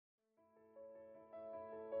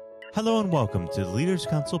Hello and welcome to the Leaders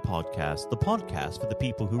Council podcast, the podcast for the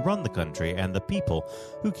people who run the country and the people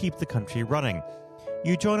who keep the country running.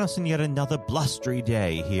 You join us in yet another blustery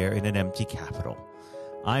day here in an empty capital.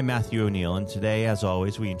 I'm Matthew O'Neill, and today, as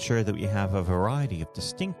always, we ensure that we have a variety of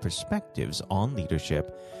distinct perspectives on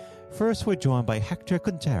leadership. First, we're joined by Hector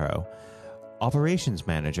Quintero, Operations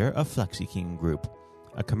Manager of Flexiclean Group,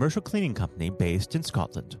 a commercial cleaning company based in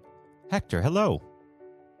Scotland. Hector, hello.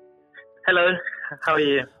 Hello, how are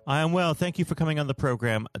you? I am well. Thank you for coming on the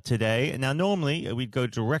program today. Now, normally we'd go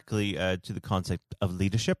directly to the concept of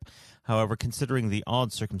leadership. However, considering the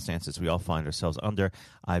odd circumstances we all find ourselves under,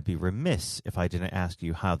 I'd be remiss if I didn't ask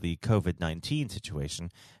you how the COVID-19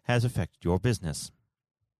 situation has affected your business.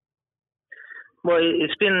 Well,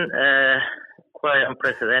 it's been quite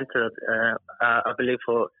unprecedented, I believe,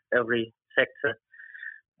 for every sector.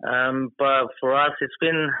 But for us, it's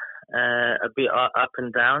been a bit up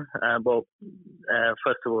and down.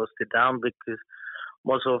 First of all, it's down because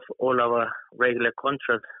most of all our regular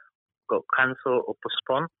contracts got cancelled or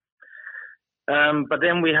postponed. But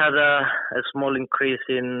then we had a small increase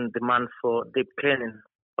in demand for deep cleaning.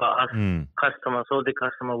 But as customers, all the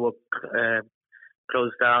customers were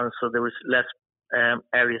closed down, so there was less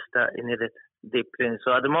areas that needed deep cleaning.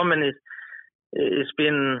 So at the moment, it's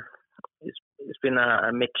been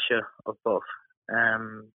a mixture of both.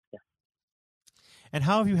 And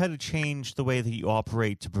how have you had to change the way that you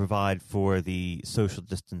operate to provide for the social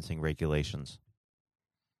distancing regulations?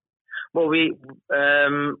 Well, we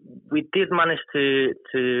did manage to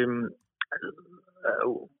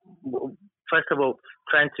first of all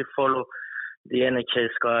trying to follow the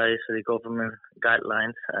NHS guys, the government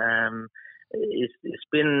guidelines. It's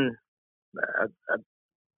been a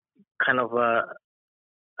kind of a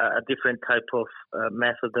different type of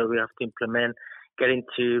method that we have to implement, getting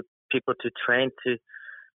to people to train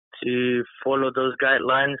to follow those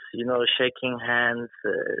guidelines, shaking hands,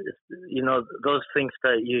 those things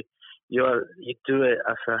that you do it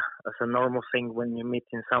as a normal thing when you're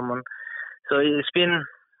meeting someone. So it's been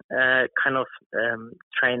kind of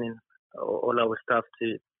training all our staff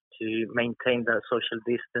to maintain that social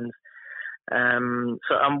distance.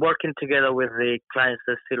 So I'm working together with the clients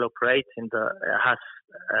that still operating that has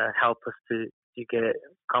helped us to get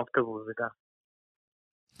comfortable with that.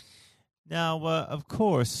 Now, of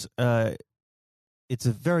course, it's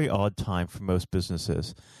a very odd time for most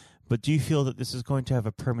businesses, but do you feel that this is going to have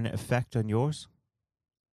a permanent effect on yours?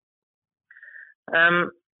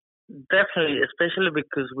 Definitely, especially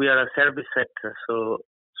because we are a service sector, so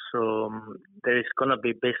there is going to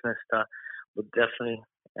be business that would definitely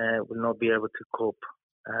will not be able to cope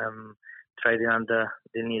trading under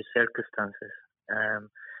the new circumstances.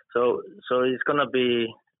 So it's going to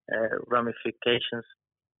be ramifications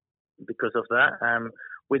because of that.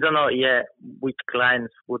 We don't know yet which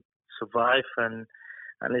clients would survive, and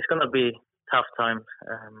it's going to be tough times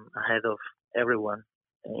ahead of everyone,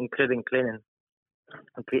 including cleaning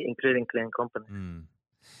companies.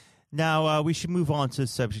 Now, we should move on to the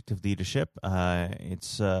subject of leadership.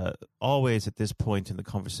 It's always at this point in the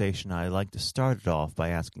conversation, I like to start it off by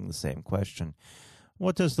asking the same question.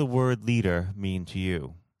 What does the word leader mean to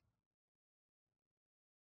you?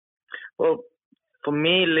 Well, for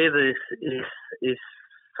me, leader is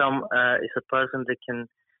a person that can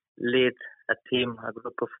lead a team, a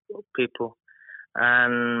group of people,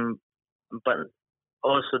 but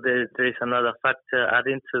also there is another factor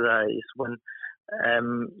adding to that is when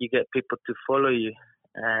you get people to follow you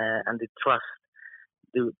and they trust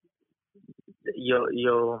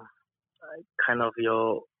your kind of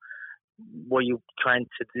your what you're trying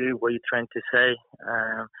to do, what you're trying to say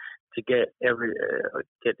to get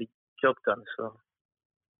the job done. So.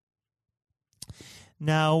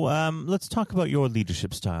 Now, let's talk about your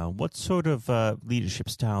leadership style. What sort of leadership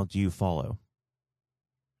style do you follow?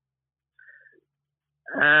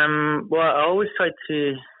 Well, I always try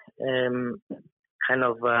to kind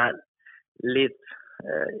of lead,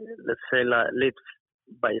 lead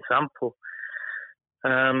by example.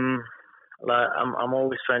 I'm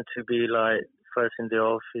always trying to be first in the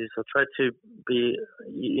office. I try to be,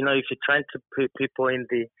 if you're trying to put people in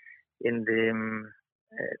the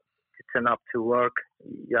to turn up to work,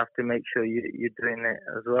 you have to make sure you're doing it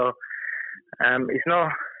as well.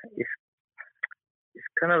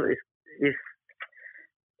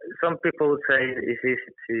 Some people would say it's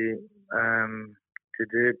easy to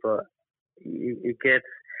do, but it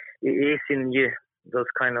is in you, those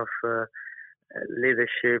kind of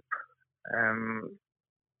leadership.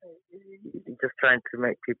 Just trying to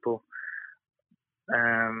make people,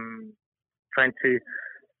 trying to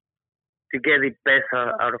get the best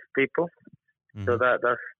out of people. So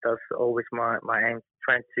that's always my aim,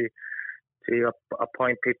 trying to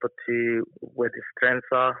appoint people to where the strengths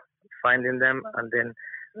are, finding them, and then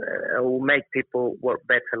it will make people work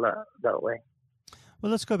better that way.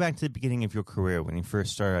 Well, let's go back to the beginning of your career when you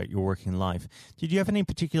first started out your working life. Did you have any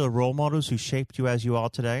particular role models who shaped you as you are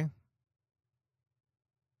today?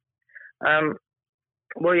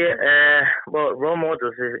 Well, yeah. Well, role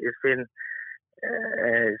models. It's been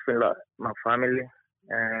like my family.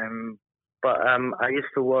 But I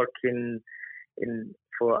used to work in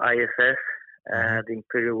for ISS, the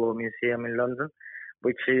Imperial War Museum in London,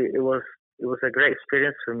 which it was a great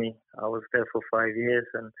experience for me. I was there for 5 years,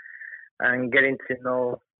 and getting to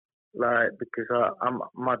know, like, because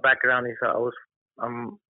my background is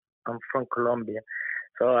I'm from Colombia,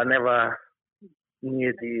 so I never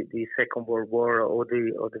knew the Second World War or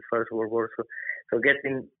the First World War. So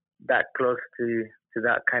getting that close to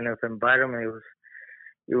that kind of environment, it was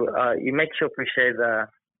you makes you appreciate the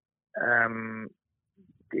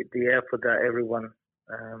effort that everyone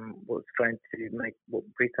was trying to make what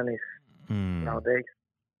Britain is nowadays.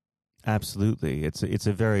 Absolutely, it's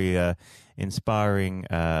a very inspiring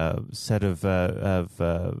set of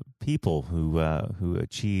people who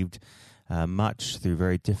achieved much through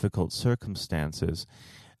very difficult circumstances.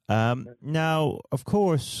 Now, of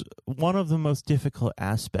course, one of the most difficult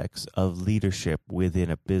aspects of leadership within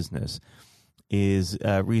a business is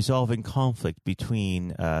resolving conflict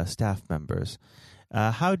between staff members.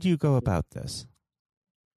 How do you go about this?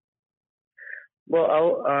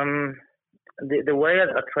 Well, the way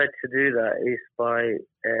I try to do that is by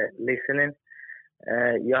listening.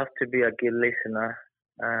 You have to be a good listener,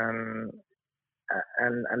 and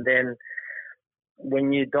then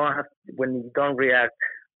when you don't react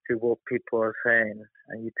to what people are saying,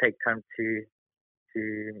 and you take time to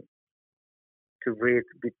read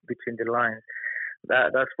between the lines,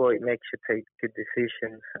 that's what it makes you take good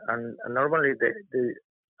decisions. And normally,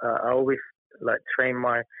 I always like train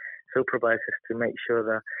my supervisors to make sure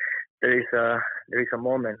that there is a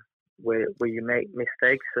moment where you make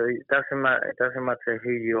mistakes. So it doesn't matter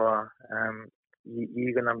who you are.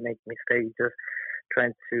 You're gonna make mistakes. Just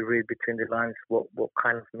trying to read between the lines what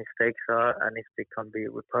kind of mistakes are, and if they can be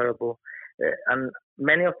repairable. And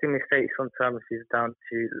many of the mistakes sometimes is down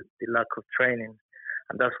to the lack of training,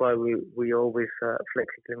 and that's why we always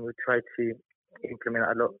Flexiclean, we try to implement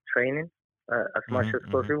a lot of training as much as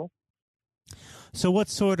possible. So what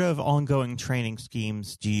sort of ongoing training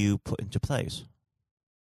schemes do you put into place?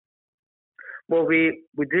 Well, we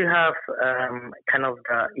do have kind of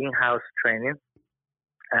the in-house training,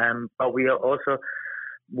 but we also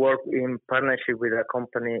work in partnership with a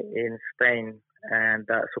company in Spain, and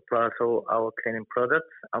that supplies all our cleaning products.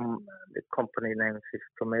 The company name is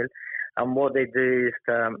Tomil. And what they do is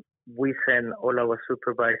we send all our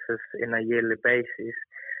supervisors in a yearly basis.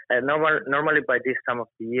 Normally by this time of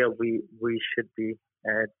the year, we should be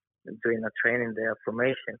doing a training there,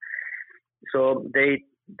 formation. So they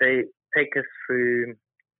take us through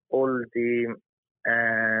all the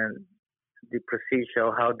procedure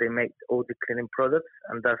of how they make all the cleaning products,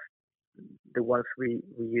 and that's the ones we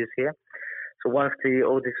use here. So once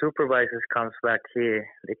all the supervisors comes back here,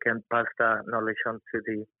 they can pass that knowledge on to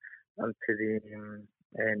the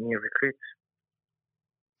new recruits.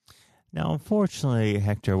 Now, unfortunately,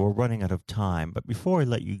 Hector, we're running out of time. But before I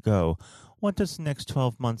let you go, what does the next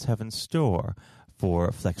 12 months have in store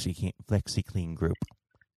for Flexiclean Group?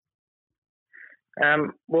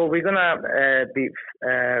 Well, we're gonna be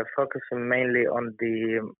focusing mainly on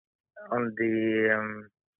the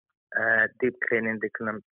deep cleaning,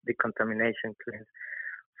 decontamination cleans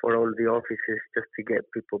for all the offices, just to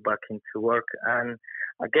get people back into work. And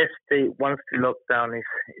I guess once the lockdown is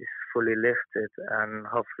fully lifted, and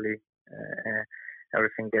hopefully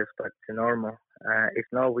everything gets back to normal. If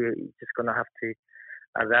not, we're just gonna have to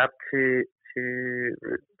adapt to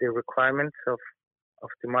the requirements of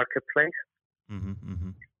the marketplace.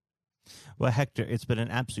 Well, Hector, it's been an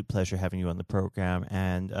absolute pleasure having you on the program,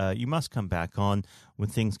 and you must come back on when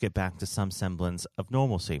things get back to some semblance of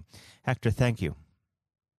normalcy. Hector, thank you.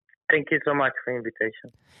 Thank you so much for the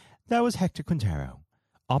invitation. That was Hector Quintero,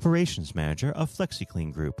 Operations Manager of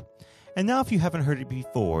Flexiclean Group. And now, if you haven't heard it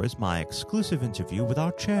before, is my exclusive interview with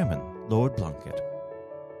our chairman, Lord Blunkett.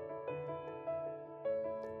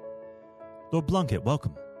 Lord Blunkett,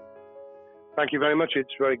 welcome. Thank you very much.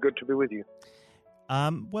 It's very good to be with you.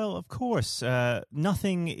 Well, of course,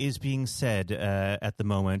 nothing is being said at the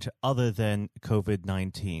moment other than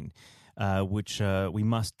COVID-19, which we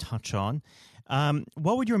must touch on.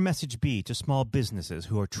 What would your message be to small businesses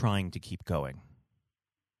who are trying to keep going?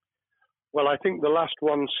 Well, I think the last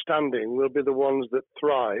ones standing will be the ones that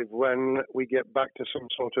thrive when we get back to some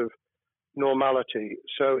sort of normality.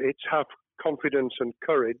 So it's have confidence and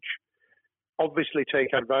courage. Obviously,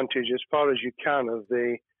 take advantage as far as you can of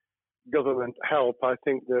the government help. I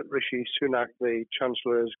think that Rishi Sunak, the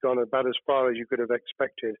Chancellor, has gone about as far as you could have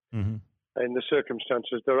expected in the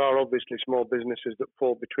circumstances. There are obviously small businesses that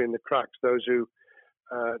fall between the cracks. Those who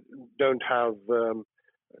don't have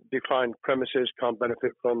defined premises can't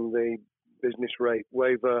benefit from the business rate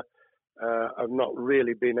waiver, have not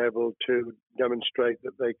really been able to demonstrate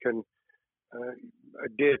that they can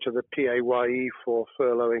adhere to the PAYE for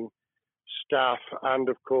furloughing staff, and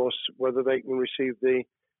of course whether they can receive the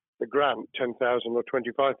grant, 10,000 or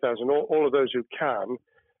 25,000. All of those who can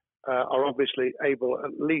are obviously able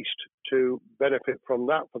at least to benefit from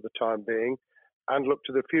that for the time being and look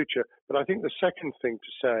to the future. But I think the second thing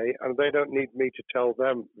to say, and they don't need me to tell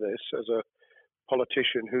them this as a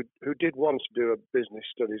politician who did once do a business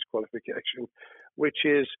studies qualification, which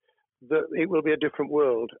is that it will be a different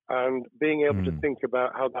world, and being able to think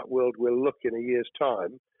about how that world will look in a year's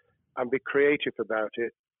time and be creative about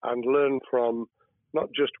it and learn from not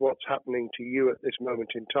just what's happening to you at this moment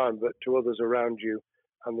in time, but to others around you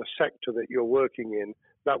and the sector that you're working in,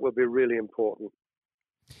 that will be really important.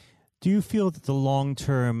 Do you feel that the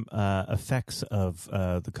long-term effects of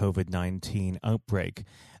the COVID-19 outbreak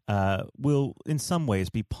will in some ways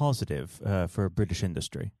be positive for British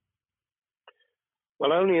industry?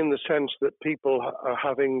 Well, only in the sense that people are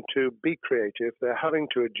having to be creative, they're having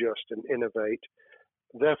to adjust and innovate.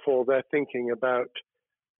 Therefore, they're thinking about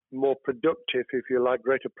more productive, if you like,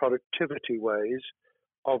 greater productivity ways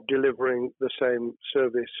of delivering the same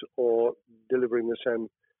service or delivering the same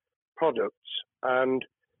products. And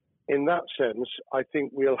in that sense, I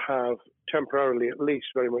think we'll have temporarily at least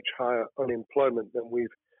very much higher unemployment than we've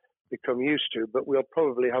become used to, but we'll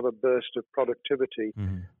probably have a burst of productivity,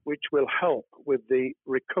 which will help with the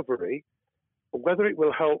recovery. Whether it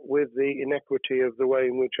will help with the inequity of the way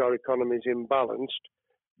in which our economy is imbalanced,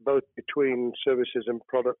 both between services and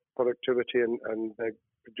productivity and the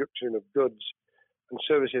production of goods and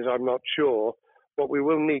services, I'm not sure. What we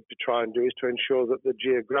will need to try and do is to ensure that the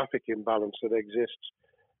geographic imbalance that exists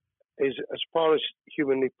is, as far as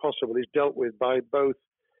humanly possible, is dealt with by both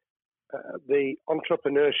the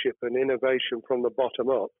entrepreneurship and innovation from the bottom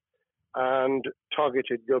up and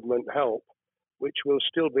targeted government help, which will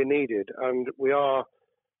still be needed. And we are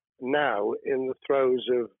now in the throes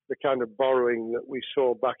of the kind of borrowing that we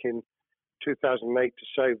saw back in 2008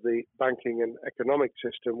 to save the banking and economic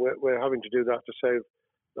system. We're having to do that to save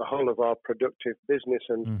the whole of our productive business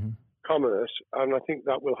and commerce, and I think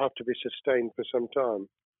that will have to be sustained for some time.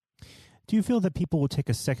 Do you feel that people will take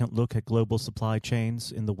a second look at global supply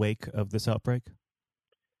chains in the wake of this outbreak?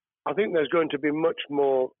 I think there's going to be much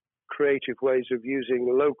more creative ways of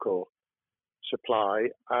using local supply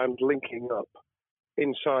and linking up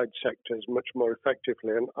inside sectors much more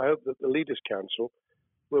effectively. And I hope that the Leaders' Council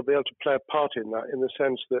will be able to play a part in that, in the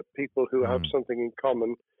sense that people who have something in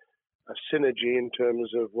common, a synergy in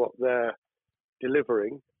terms of what they're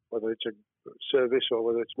delivering, whether it's a service or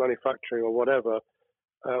whether it's manufacturing or whatever,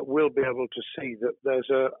 will be able to see that there's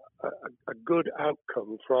a good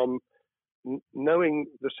outcome from knowing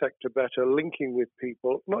the sector better, linking with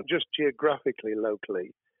people, not just geographically,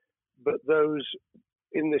 locally, but those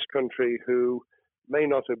in this country who may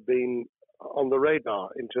not have been on the radar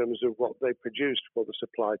in terms of what they produced for the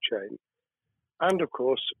supply chain. And of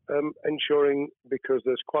course, ensuring, because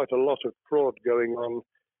there's quite a lot of fraud going on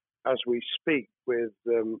as we speak with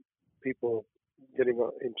people getting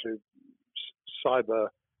into cyber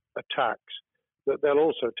attacks, that they'll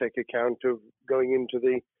also take account of going into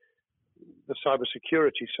the cyber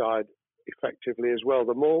security side effectively as well.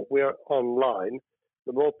 The more we are online,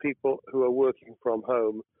 the more people who are working from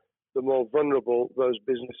home, the more vulnerable those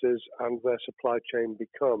businesses and their supply chain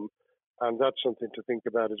become. And that's something to think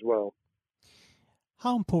about as well.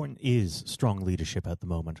 How important is strong leadership at the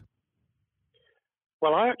moment?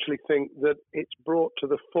 Well, I actually think that it's brought to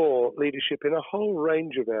the fore leadership in a whole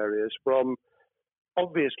range of areas, from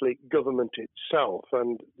obviously government itself,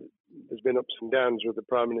 and there's been ups and downs with the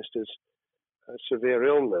Prime Minister's severe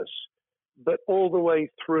illness, but all the way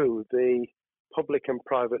through the public and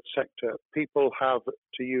private sector, people have,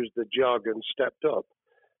 to use the jargon, stepped up,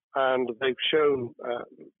 and they've shown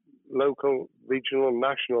local, regional,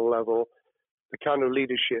 national level the kind of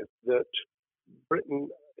leadership that Britain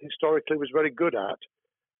historically was very good at.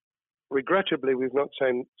 Regrettably, we've not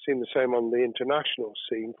seen the same on the international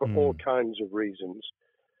scene for all kinds of reasons,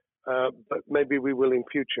 but maybe we will in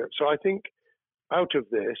future. So I think out of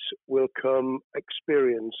this will come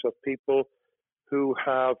experience of people who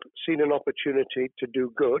have seen an opportunity to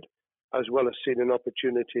do good, as well as seen an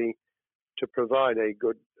opportunity to provide a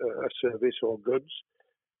good service or goods,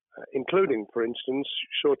 including, for instance,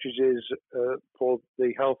 shortages for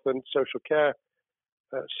the health and social care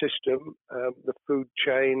system, the food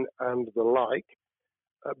chain, and the like.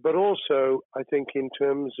 But also, I think, in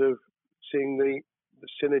terms of seeing the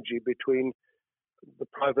synergy between the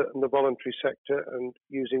private and the voluntary sector and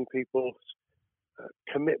using people's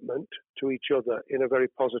commitment to each other in a very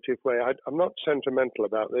positive way. I'm not sentimental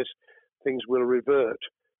about this. Things will revert.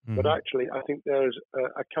 But actually, I think there's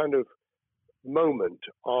a kind of moment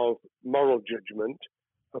of moral judgment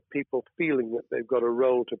of people feeling that they've got a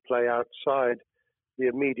role to play outside the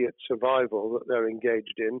immediate survival that they're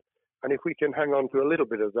engaged in. And if we can hang on to a little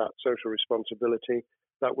bit of that social responsibility,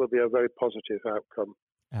 that will be a very positive outcome.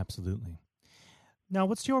 Absolutely. Now,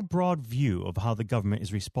 what's your broad view of how the government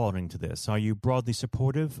is responding to this? Are you broadly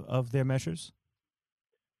supportive of their measures?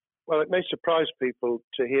 Well, it may surprise people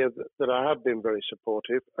to hear that I have been very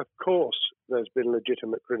supportive. Of course, there's been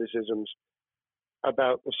legitimate criticisms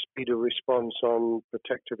about the speed of response on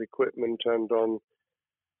protective equipment and on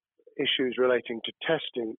issues relating to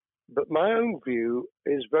testing. But my own view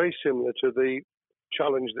is very similar to the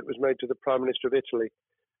challenge that was made to the Prime Minister of Italy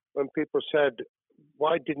when people said,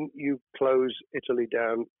 why didn't you close Italy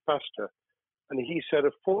down faster? And he said,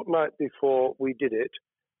 a fortnight before we did it,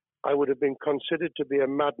 I would have been considered to be a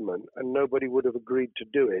madman and nobody would have agreed to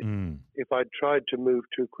do it if I'd tried to move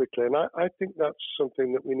too quickly. And I think that's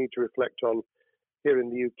something that we need to reflect on here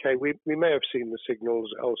in the UK. We may have seen the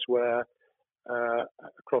signals elsewhere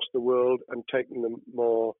across the world and taken them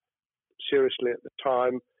more seriously at the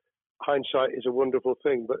time. Hindsight is a wonderful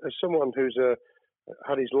thing, but as someone who's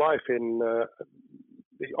had his life in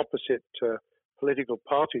the opposite political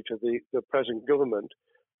party to the present government,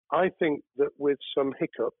 I think that with some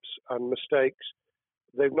hiccups and mistakes,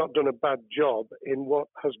 they've not done a bad job in what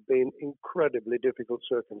has been incredibly difficult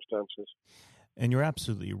circumstances. And you're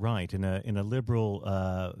absolutely right. In a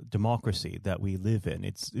liberal democracy that we live in,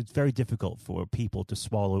 it's very difficult for people to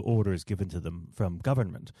swallow orders given to them from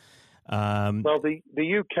government. Well,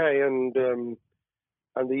 the UK and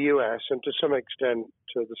the US, and to some extent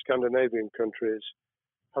the Scandinavian countries,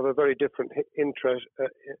 have a very different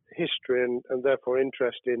history and therefore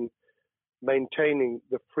interest in maintaining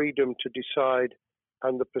the freedom to decide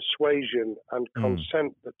and the persuasion and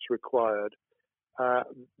consent that's required.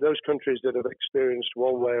 Those countries that have experienced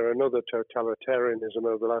one way or another totalitarianism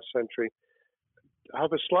over the last century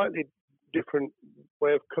have a slightly different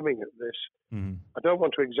way of coming at this. I don't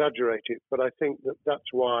want to exaggerate it, but I think that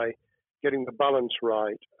that's why getting the balance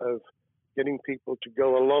right of getting people to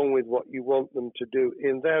go along with what you want them to do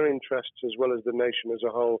in their interests as well as the nation as a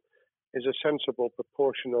whole is a sensible,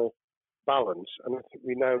 proportional balance. And I think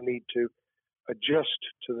we now need to adjust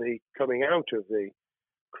to the coming out of the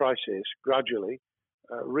crisis gradually,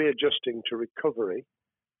 readjusting to recovery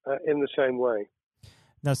in the same way.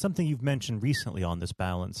 Now, something you've mentioned recently on this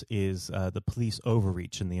balance is the police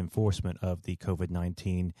overreach in the enforcement of the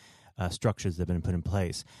COVID-19 structures that have been put in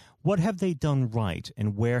place. What have they done right,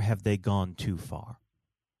 and where have they gone too far?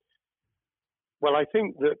 Well, I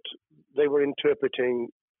think that they were interpreting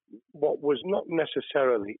what was not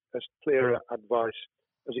necessarily as clear advice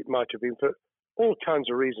as it might have been for all kinds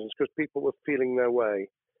of reasons, because people were feeling their way.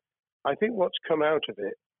 I think what's come out of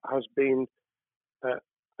it has been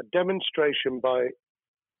a demonstration by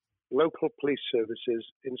local police services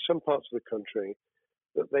in some parts of the country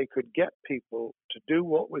that they could get people to do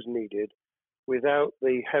what was needed without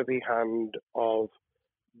the heavy hand of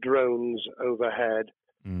drones overhead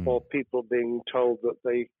or people being told that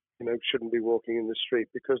they shouldn't be walking in the street,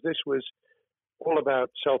 because this was all about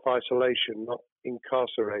self-isolation, not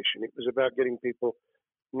incarceration. It was about getting people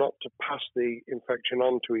not to pass the infection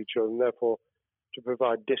on to each other and therefore to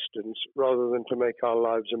provide distance rather than to make our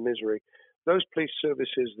lives a misery. Those police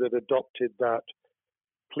services that adopted that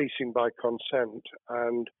policing by consent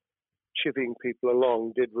and chivying people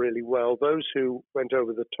along did really well. Those who went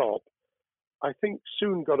over the top, I think,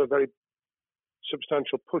 soon got a very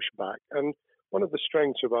substantial pushback. And one of the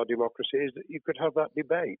strengths of our democracy is that you could have that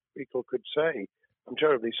debate. People could say, I'm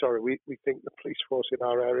terribly sorry, we think the police force in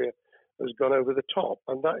our area has gone over the top.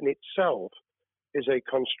 And that in itself is a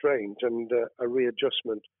constraint and a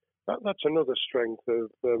readjustment. That's another strength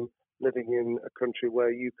of living in a country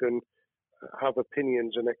where you can have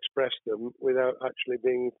opinions and express them without actually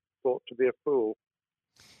being thought to be a fool.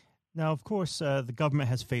 Now, of course, the government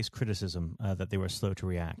has faced criticism that they were slow to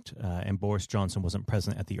react, and Boris Johnson wasn't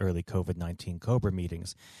present at the early COVID-19 COBRA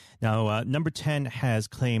meetings. Now, Number 10 has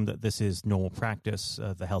claimed that this is normal practice.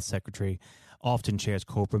 The health secretary often chairs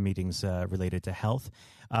Cobra meetings related to health.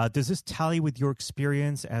 Does this tally with your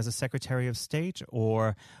experience as a Secretary of State,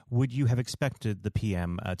 or would you have expected the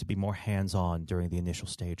PM to be more hands-on during the initial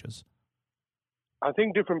stages? I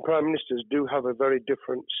think different prime ministers do have a very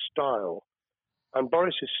different style. And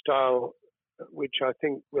Boris's style, which I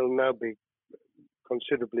think will now be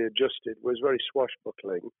considerably adjusted, was very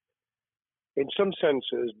swashbuckling. In some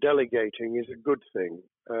senses, delegating is a good thing,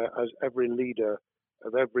 as every leader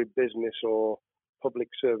of every business or public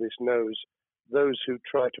service knows. Those who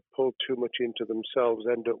try to pull too much into themselves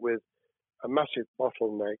end up with a massive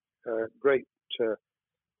bottleneck, great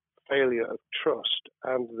failure of trust,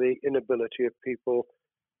 and the inability of people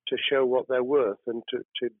to show what they're worth and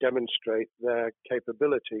to demonstrate their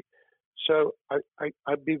capability. So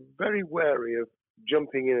I'd be very wary of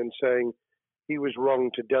jumping in and saying he was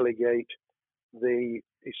wrong to delegate the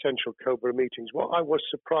essential Cobra meetings. What I was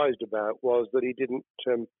surprised about was that he didn't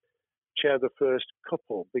chair the first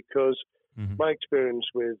couple, because my experience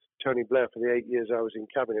with Tony Blair for the 8 years I was in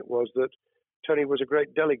cabinet was that Tony was a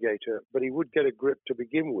great delegator, but he would get a grip to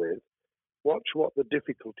begin with, watch what the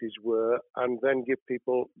difficulties were, and then give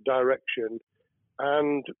people direction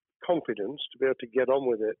and confidence to be able to get on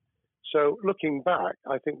with it. So looking back,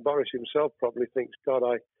 I think Boris himself probably thinks, God,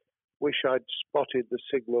 I wish I'd spotted the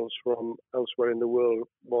signals from elsewhere in the world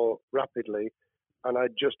more rapidly, and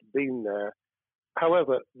I'd just been there.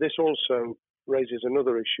 However, this also raises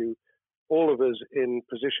another issue. All of us in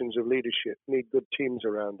positions of leadership need good teams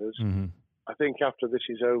around us. I think after this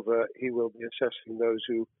is over, he will be assessing those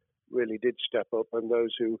who really did step up and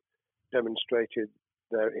those who demonstrated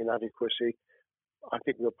their inadequacy. I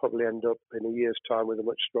think we'll probably end up in a year's time with a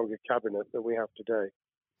much stronger cabinet than we have today.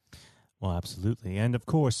 Well, absolutely. And of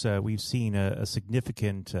course, we've seen a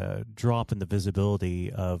significant drop in the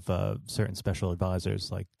visibility of certain special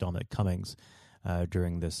advisors like Dominic Cummings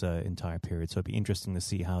during this entire period. So it'd be interesting to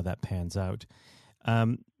see how that pans out.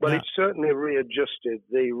 Well, it's certainly readjusted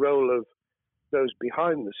the role of those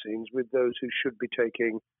behind the scenes with those who should be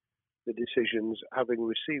taking the decisions, having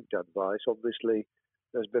received advice. Obviously,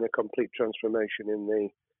 there's been a complete transformation in the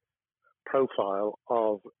profile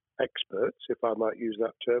of experts, if I might use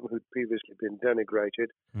that term, who'd previously been denigrated.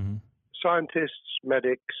 Scientists,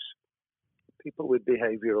 medics, people with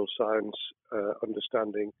behavioral science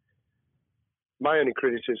understanding. My only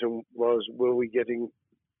criticism was, were we getting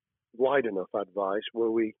wide enough advice?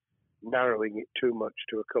 Were we narrowing it too much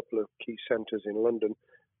to a couple of key centres in London?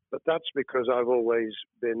 But that's because I've always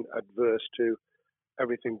been adverse to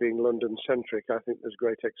everything being London-centric. I think there's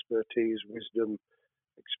great expertise, wisdom,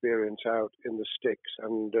 experience out in the sticks,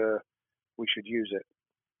 and we should use it.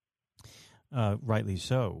 Rightly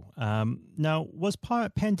so. Now, was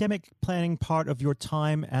pandemic planning part of your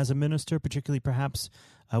time as a minister, particularly perhaps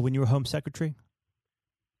when you were Home Secretary?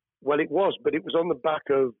 Well, it was, but it was on the back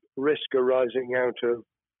of risk arising out of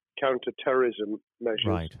counter-terrorism measures.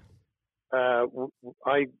 Right. I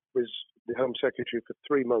was the Home Secretary for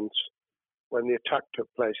 3 months when the attack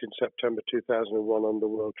took place in September 2001 on the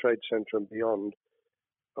World Trade Center and beyond.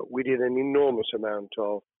 We did an enormous amount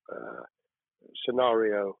of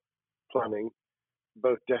scenario planning,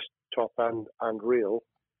 both desktop and real.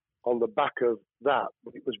 On the back of that,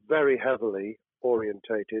 it was very heavily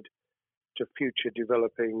orientated to future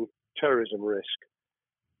developing terrorism risk.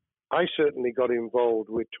 I certainly got involved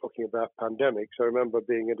with talking about pandemics. I remember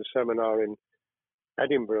being at a seminar in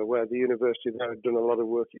Edinburgh where the university there had done a lot of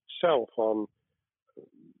work itself on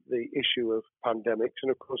the issue of pandemics.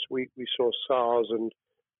 And of course, we saw SARS and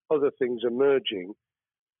other things emerging.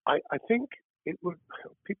 I think people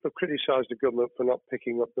have criticised the government for not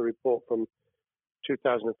picking up the report from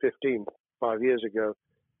 2015, 5 years ago.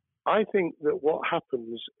 I think that what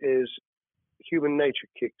happens is human nature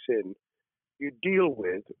kicks in. You deal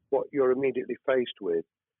with what you're immediately faced with.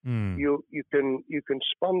 You can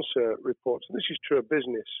sponsor reports, and this is true of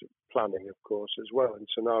business planning, of course, as well, and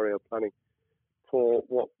scenario planning for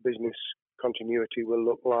what business continuity will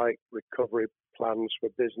look like, recovery plans for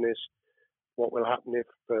business, what will happen if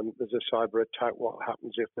there's a cyber attack, what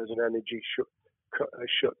happens if there's an energy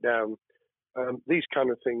shutdown. These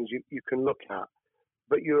kind of things you can look at,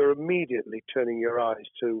 but you're immediately turning your eyes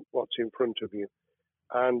to what's in front of you.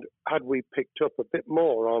 And had we picked up a bit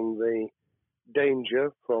more on the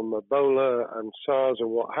danger from Ebola and SARS and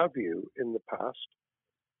what have you in the past,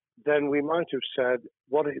 then we might have said,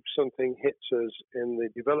 what if something hits us in the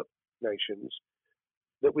developed nations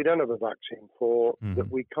that we don't have a vaccine for,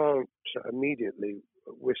 that we can't immediately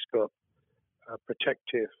whisk up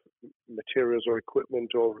protective materials or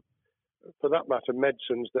equipment, or for that matter,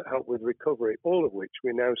 medicines that help with recovery, all of which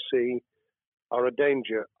we now see are a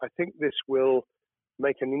danger. I think this will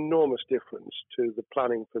make an enormous difference to the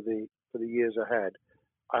planning for the years ahead.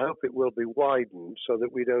 I hope it will be widened so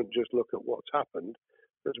that we don't just look at what's happened,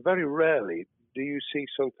 but very rarely do you see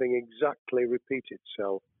something exactly repeat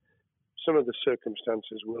itself. Some of the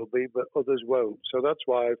circumstances will be, but others won't. So that's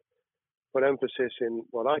why I've put emphasis in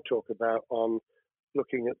what I talk about on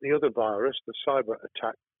looking at the other virus, the cyber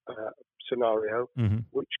attack scenario,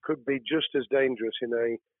 which could be just as dangerous in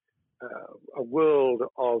a world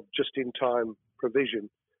of just-in-time provision.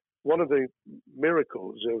 One of the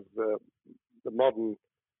miracles of the modern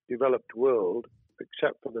developed world,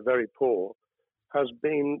 except for the very poor, has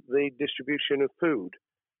been the distribution of food.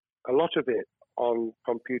 A lot of it on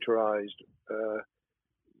computerized,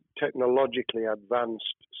 technologically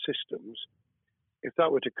advanced systems. If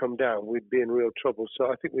that were to come down, we'd be in real trouble.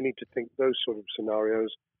 So I think we need to think those sort of scenarios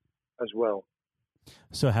as well.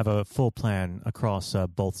 So have a full plan across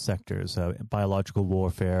both sectors, biological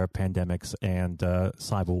warfare, pandemics, and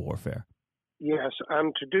cyber warfare. Yes,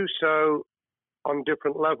 and to do so on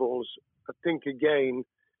different levels. I think, again,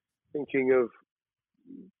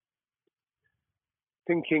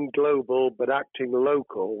 thinking global but acting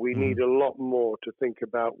local, we need a lot more to think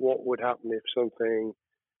about what would happen if something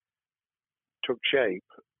took shape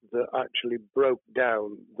that actually broke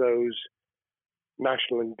down those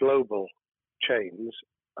national and global chains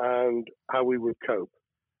and how we would cope.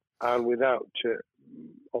 And without,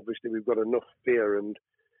 obviously, we've got enough fear and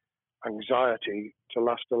anxiety to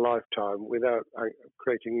last a lifetime. Without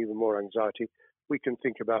creating even more anxiety, we can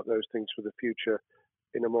think about those things for the future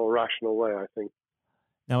in a more rational way, I think.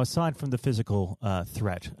 Now, aside from the physical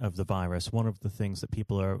threat of the virus, one of the things that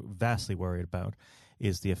people are vastly worried about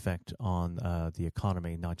is the effect on the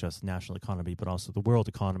economy, not just national economy, but also the world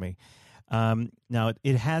economy. Now,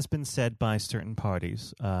 it has been said by certain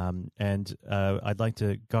parties, and I'd like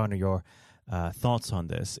to garner your thoughts on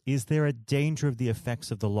this. Is there a danger of the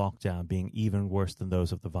effects of the lockdown being even worse than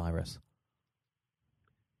those of the virus?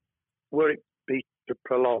 Were it be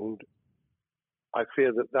prolonged, I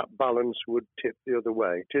fear that balance would tip the other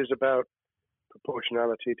way. It is about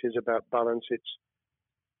proportionality. It is about balance. It's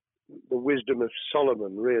the wisdom of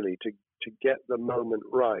Solomon, really, to get the moment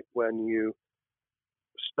right when you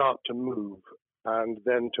start to move and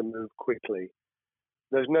then to move quickly.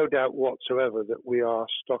 There's no doubt whatsoever that we are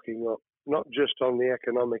stocking up, not just on the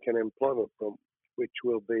economic and employment front, which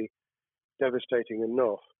will be devastating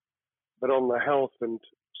enough, but on the health and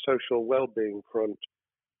social well-being front,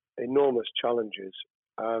 enormous challenges.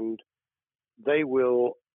 And they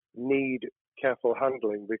will need careful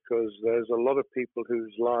handling because there's a lot of people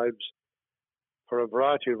whose lives, for a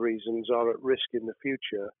variety of reasons, are at risk in the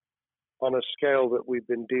future on a scale that we've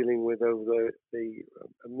been dealing with over the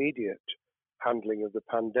immediate handling of the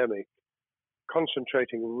pandemic,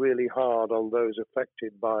 concentrating really hard on those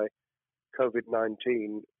affected by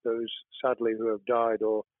COVID-19, those sadly who have died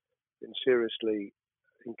or been seriously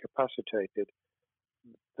incapacitated.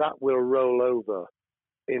 That will roll over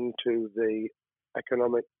into the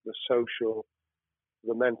economic, the social,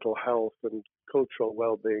 the mental health and cultural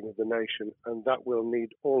well-being of the nation, and that will need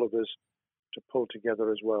all of us to pull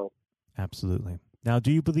together as well. Absolutely. Now,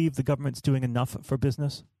 do you believe the government's doing enough for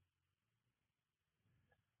business?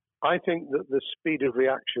 I think that the speed of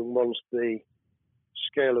reaction once the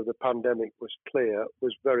scale of the pandemic was clear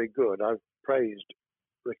was very good. I've praised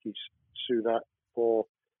Rishi Sunak for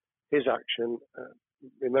his action.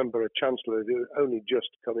 Remember, a chancellor who only just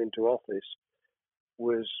come into office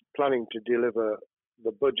was planning to deliver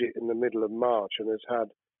the budget in the middle of March and has had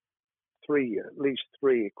at least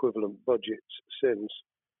three equivalent budgets since.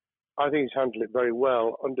 I think he's handled it very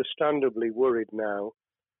well. Understandably worried now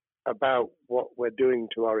about what we're doing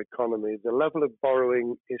to our economy. The level of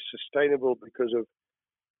borrowing is sustainable because of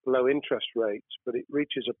low interest rates, but it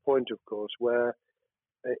reaches a point, of course, where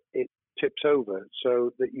it tips over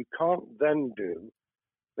so that you can't then do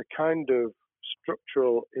the kind of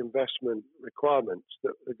structural investment requirements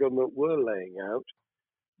that the government were laying out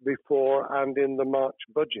before and in the March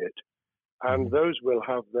budget. And those will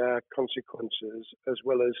have their consequences as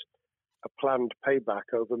well as a planned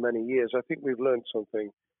payback over many years. I think we've learned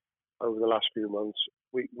something over the last few months.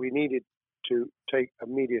 We needed to take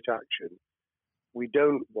immediate action. We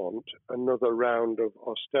don't want another round of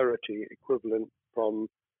austerity equivalent from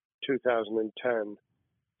 2010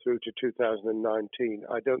 through to 2019.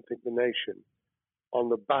 I don't think the nation, on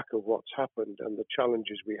the back of what's happened and the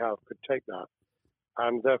challenges we have, could take that.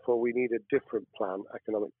 And therefore, we need a different plan,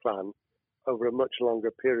 economic plan, over a much longer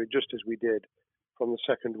period, just as we did from the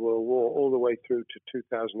Second World War all the way through to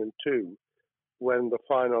 2002, when the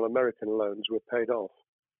final American loans were paid off.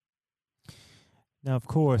 Now, of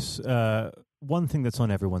course, one thing that's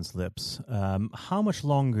on everyone's lips. How much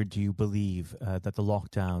longer do you believe that the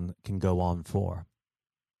lockdown can go on for?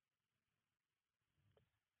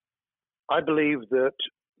 I believe that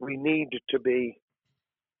we need to be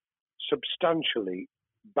substantially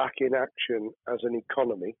back in action as an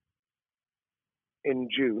economy in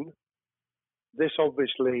June. This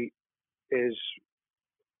obviously is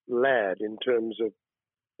led in terms of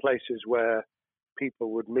places where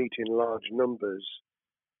people would meet in large numbers,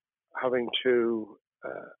 having to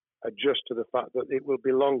adjust to the fact that it will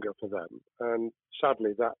be longer for them. And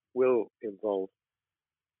sadly, that will involve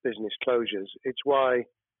business closures. It's why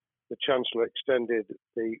the Chancellor extended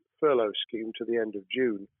the furlough scheme to the end of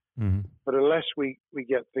June. Mm-hmm. But unless we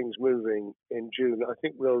get things moving in June, I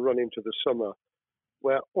think we'll run into the summer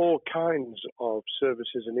where all kinds of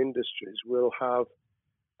services and industries will have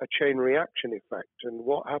a chain reaction effect. And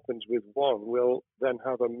what happens with one will then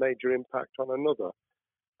have a major impact on another.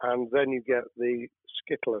 And then you get the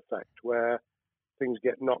skittle effect where things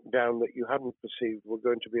get knocked down that you hadn't perceived were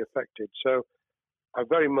going to be affected. So I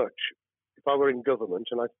very much, if I were in government,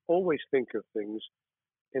 and I always think of things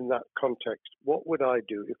in that context, what would I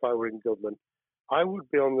do if I were in government? I would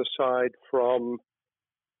be on the side from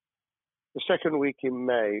the second week in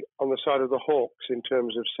May, on the side of the hawks in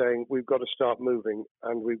terms of saying we've got to start moving,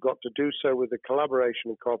 and we've got to do so with the collaboration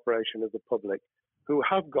and cooperation of the public who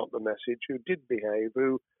have got the message, who did behave,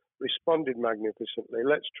 who responded magnificently.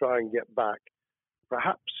 Let's try and get back,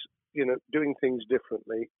 perhaps, doing things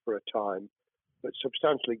differently for a time, but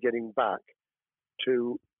substantially getting back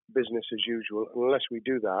to business as usual. And unless we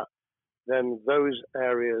do that, then those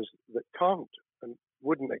areas that can't and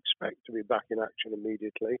wouldn't expect to be back in action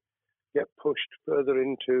immediately get pushed further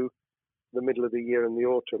into the middle of the year and the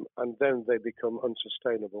autumn, and then they become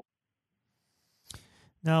unsustainable.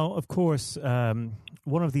 Now, of course,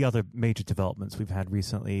 one of the other major developments we've had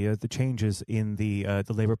recently are the changes in the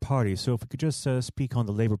Labour Party. So if we could just speak on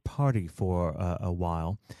the Labour Party for a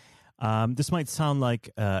while. This might sound like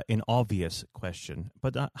an obvious question,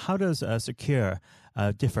 but how does Sir Keir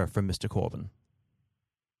differ from Mr. Corbyn?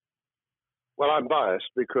 Well, I'm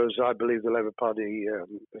biased because I believe the Labour Party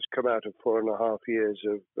has come out of 4.5 years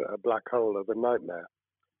of a black hole of a nightmare,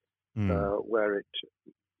 where it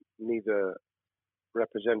neither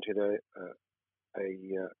represented a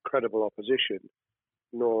credible opposition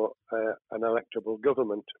nor an electable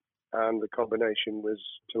government, and the combination was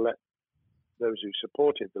to let those who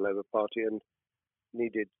supported the Labour Party and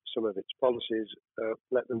needed some of its policies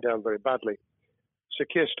let them down very badly. Sir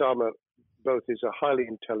Keir Starmer both is a highly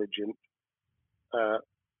intelligent,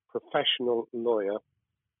 professional lawyer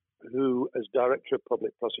who, as Director of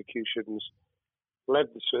Public Prosecutions, led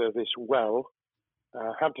the service well,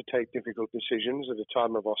 had to take difficult decisions at a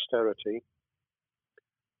time of austerity,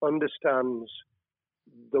 understands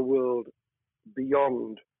the world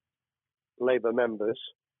beyond Labour members,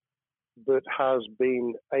 but has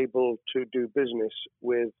been able to do business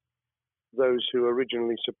with those who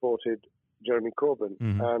originally supported Jeremy Corbyn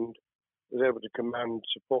and was able to command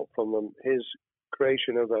support from them. His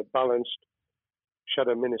creation of a balanced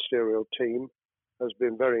shadow ministerial team has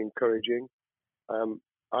been very encouraging.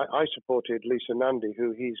 I supported Lisa Nandy,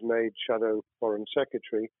 who he's made Shadow Foreign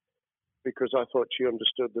Secretary, because I thought she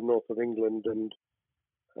understood the north of England and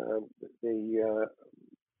the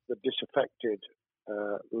disaffected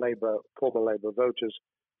former Labour voters.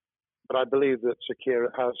 But I believe that Sir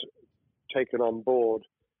Keir has taken on board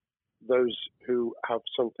those who have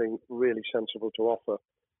something really sensible to offer.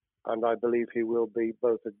 And I believe he will be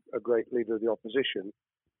both a great leader of the opposition.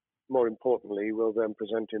 More importantly, he will then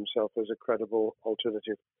present himself as a credible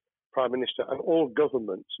alternative prime minister. And all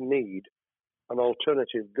governments need an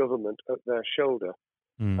alternative government at their shoulder.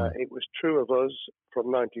 It was true of us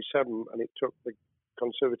from 97, and it took the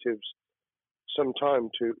Conservatives some time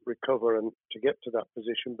to recover and to get to that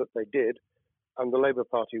position, but they did, and the Labour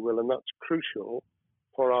Party will, and that's crucial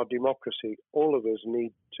for our democracy. All of us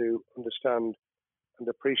need to understand and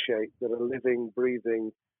appreciate that a living,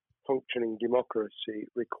 breathing, functioning democracy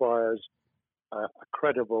requires a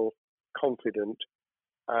credible, confident,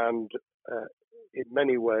 and in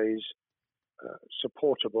many ways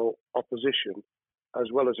supportable opposition, as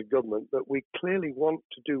well as a government that we clearly want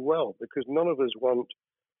to do well, because none of us want,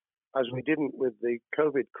 as we didn't with the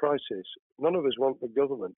COVID crisis, none of us want the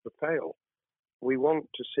government to fail. We want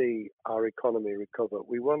to see our economy recover.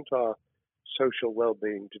 We want our social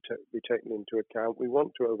well-being to be taken into account. We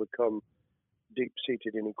want to overcome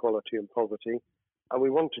deep-seated inequality and poverty, and we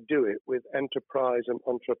want to do it with enterprise and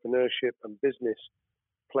entrepreneurship and business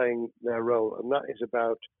playing their role. And that is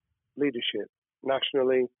about leadership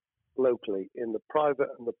nationally, locally, in the private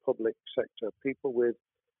and the public sector, people with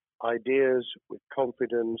ideas, with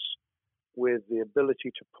confidence, with the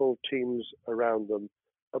ability to pull teams around them,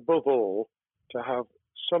 above all, to have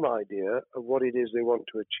some idea of what it is they want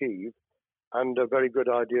to achieve and a very good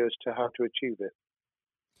idea as to how to achieve it.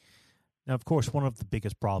 Now, of course, one of the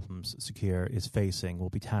biggest problems Secure is facing will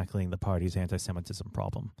be tackling the party's anti-Semitism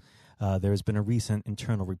problem. There has been a recent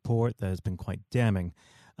internal report that has been quite damning.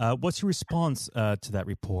 What's your response to that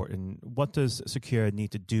report, and what does Secure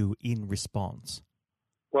need to do in response?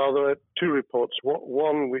 Well, there are two reports.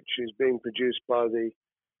 One which is being produced by the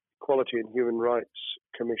Equality and Human Rights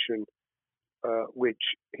Commission, which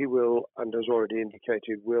he will, and has already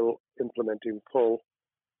indicated, will implement in full.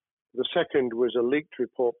 The second was a leaked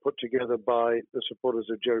report put together by the supporters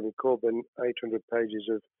of Jeremy Corbyn, 800 pages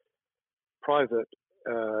of private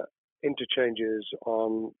interchanges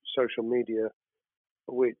on social media,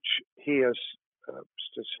 which he has,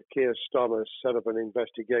 Keir Starmer, set up an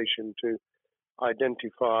investigation to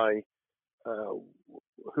identify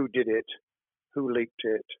who did it, who leaked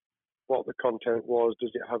it, what the content was,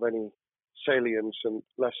 does it have any salience and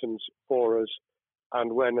lessons for us,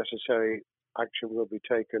 and where necessary, action will be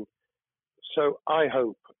taken. So I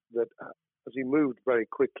hope that as he moved very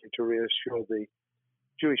quickly to reassure the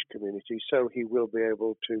Jewish community, so he will be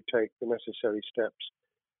able to take the necessary steps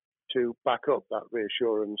to back up that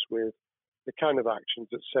reassurance with the kind of actions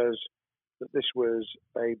that says that this was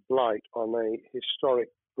a blight on a historic,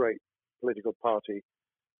 great political party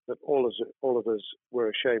that all of us were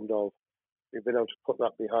ashamed of. We've been able to put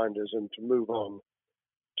that behind us and to move on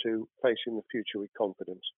to facing the future with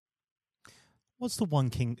confidence. What's the one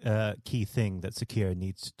key thing that Secure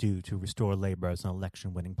needs to do to restore Labour as an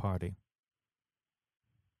election-winning party?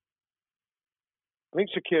 I think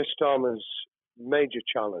Sir Keir Starmer's major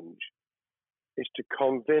challenge is to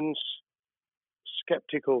convince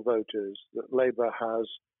sceptical voters that Labour has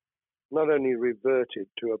not only reverted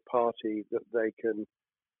to a party that they can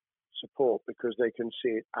support because they can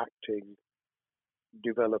see it acting,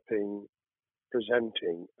 developing,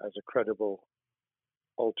 presenting as a credible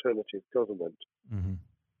alternative government,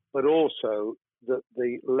 but also that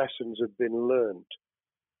the lessons have been learned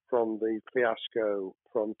from the fiasco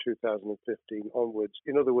from 2015 onwards.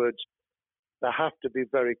 In other words, there have to be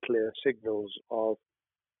very clear signals of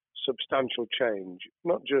substantial change,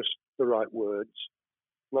 not just the right words,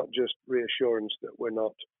 not just reassurance that we're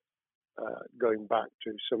not going back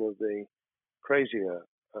to some of the crazier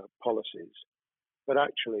policies, but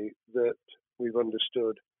actually that we've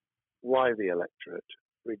understood why the electorate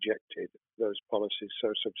rejected those policies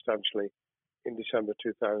so substantially in December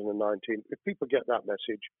 2019. If people get that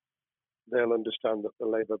message, they'll understand that the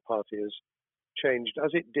Labour Party has changed,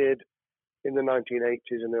 as it did in the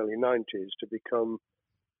 1980s and early 90s, to become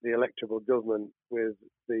the electable government with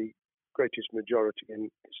the greatest majority in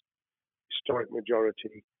historic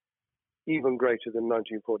majority, even greater than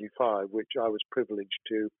 1945, which I was privileged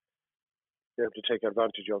to be able to take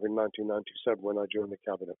advantage of in 1997 when I joined the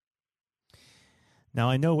cabinet. Now,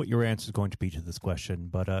 I know what your answer is going to be to this question,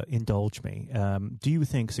 but indulge me. Do you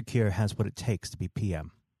think Secure has what it takes to be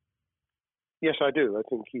PM? Yes, I do. I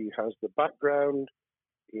think he has the background,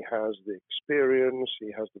 he has the experience, he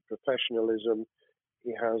has the professionalism,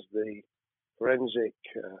 he has the forensic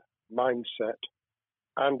mindset,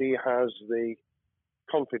 and he has the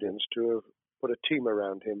confidence to have put a team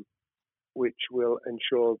around him which will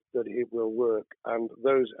ensure that it will work. And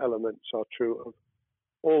those elements are true of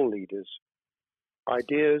all leaders.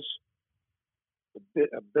 Ideas, the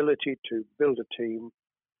ability to build a team,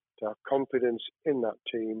 to have confidence in that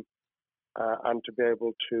team, and to be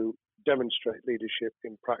able to demonstrate leadership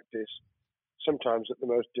in practice, sometimes at the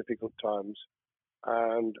most difficult times.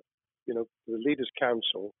 And, you know, the Leaders'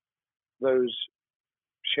 Council, those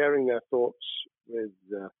sharing their thoughts with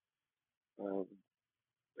the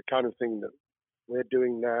kind of thing that we're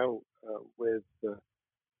doing now with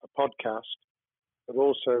a podcast, but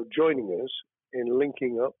also joining us in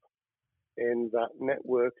linking up in that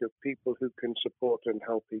network of people who can support and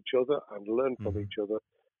help each other and learn from each other.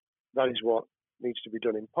 That is what needs to be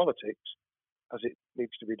done in politics as it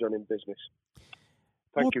needs to be done in business.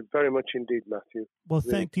 Thank you very much indeed, Matthew. Well,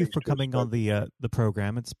 thank you for coming on the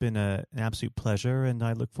program. It's been an absolute pleasure, and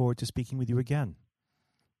I look forward to speaking with you again.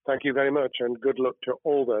 Thank you very much, and good luck to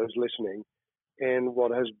all those listening in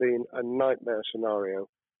what has been a nightmare scenario.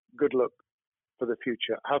 Good luck for the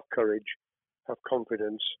future. Have courage, have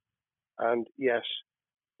confidence, and yes,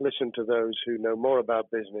 listen to those who know more about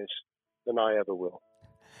business than I ever will.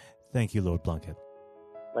 Thank you, Lord Blunkett.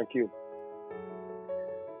 Thank you.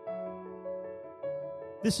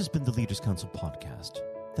 This has been the Leaders' Council podcast.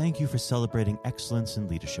 Thank you for celebrating excellence in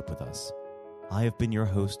leadership with us. I have been your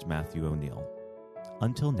host, Matthew O'Neill.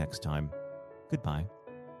 Until next time, goodbye.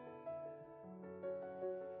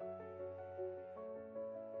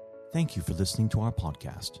 Thank you for listening to our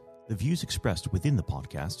podcast. The views expressed within the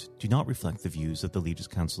podcast do not reflect the views of the Leaders'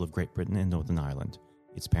 Council of Great Britain and Northern Ireland,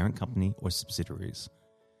 its parent company or subsidiaries,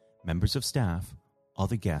 members of staff,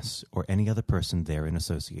 other guests, or any other person therein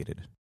associated.